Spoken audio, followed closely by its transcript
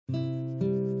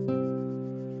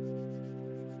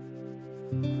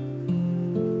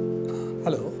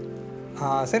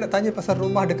Saya nak tanya pasal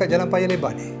rumah dekat Jalan Paya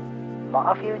Lebar ni.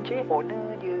 Maaf ya Encik,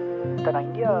 owner dia tanah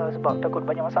India sebab takut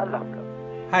banyak masalah pula.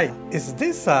 Hi, is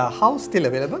this house still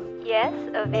available? Yes,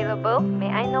 available.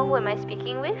 May I know who am I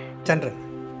speaking with? Chandran.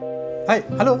 Hi,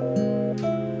 hello.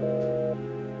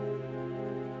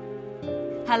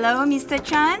 Hello, Mr.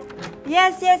 Chan?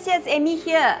 Yes, Amy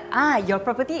here. Your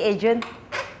property agent.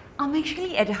 I'm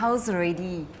actually at the house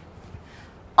already.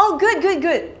 Oh, good.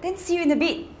 Then see you in a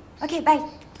bit. Okay, bye.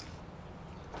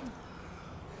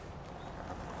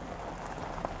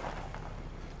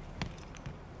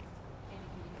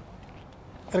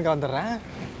 Irga வந்துடுறேன்.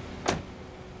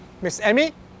 Miss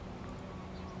Amy?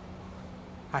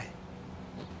 Hi.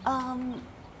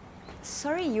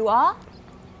 Sorry, you are?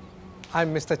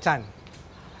 I'm Mr. Chan.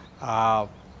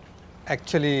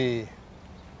 Actually,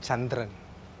 Chandran.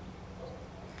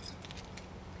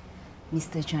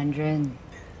 Mr. Chandran.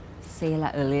 Say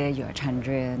like earlier, you're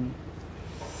Chandran.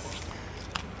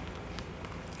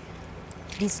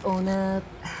 This owner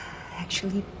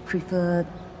actually preferred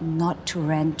not to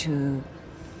rent to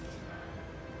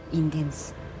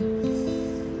Indians.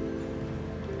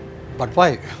 But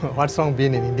why? What's wrong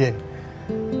being an Indian?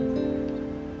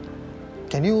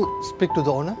 Can you speak to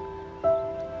the owner?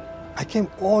 I came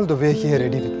all the way here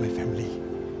ready with my family.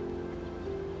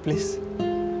 Please.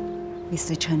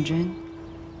 Mr. Chandran,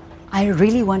 I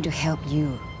really want to help you,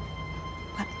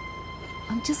 but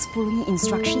I'm just following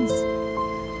instructions.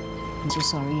 I'm so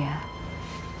sorry,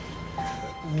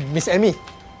 Miss Amy,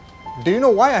 do you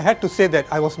know why I had to say that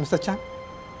I was Mr. Chan?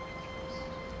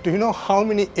 Do you know how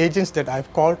many agents that I've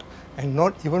called and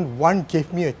not even one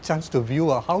gave me a chance to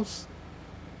view a house?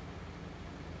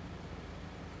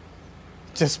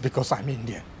 Just because I'm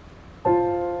Indian.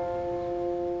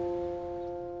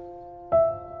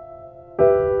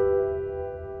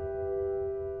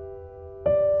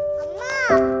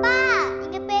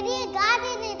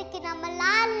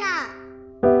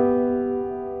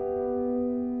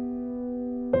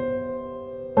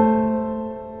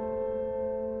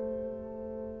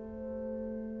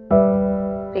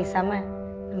 பேசாம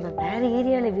நம்ம வேற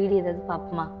ஏரியால வீடு ஏதாவது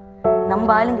பாப்போமா? நம்ம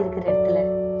ஆளுங்க இருக்கிற இடத்துல.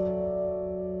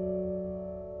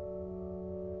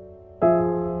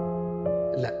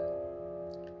 இல்ல,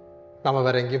 நாம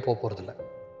வேற எங்கேயும் போறதில்ல.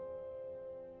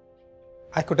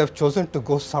 I could have chosen to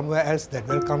go somewhere else that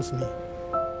welcomes me,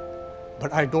 but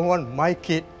I don't want my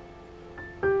kid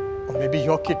or maybe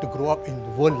your kid to grow up in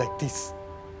a world like this,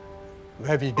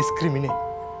 where we discriminate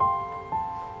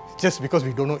just because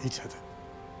we don't know each other.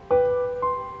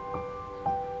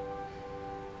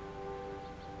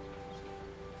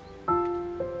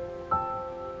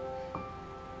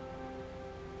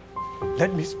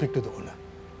 Let me speak to the owner,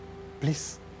 please.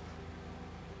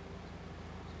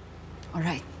 All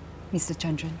right, Mr.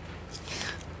 Chandran.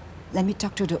 Let me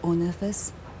talk to the owner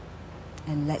first,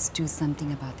 and let's do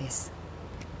something about this.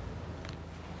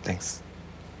 Thanks.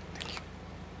 Thank you.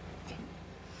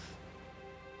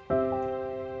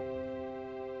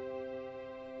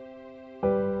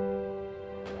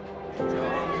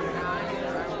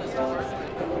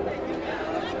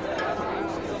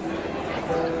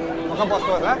 Makan bos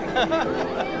kau lah.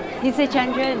 Mr.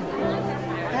 Chandran.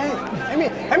 Hey, Amy,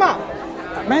 hey Ma,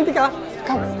 main tika,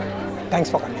 come. Thanks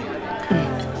for coming.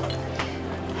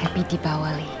 Happy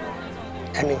Deepavali.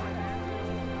 Amy,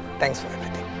 thanks for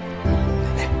everything.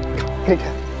 Hey,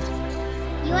 come.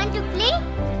 You want to play?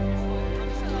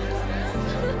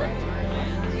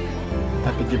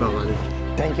 Happy Deepavali.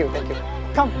 Thank you.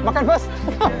 Come, makan first.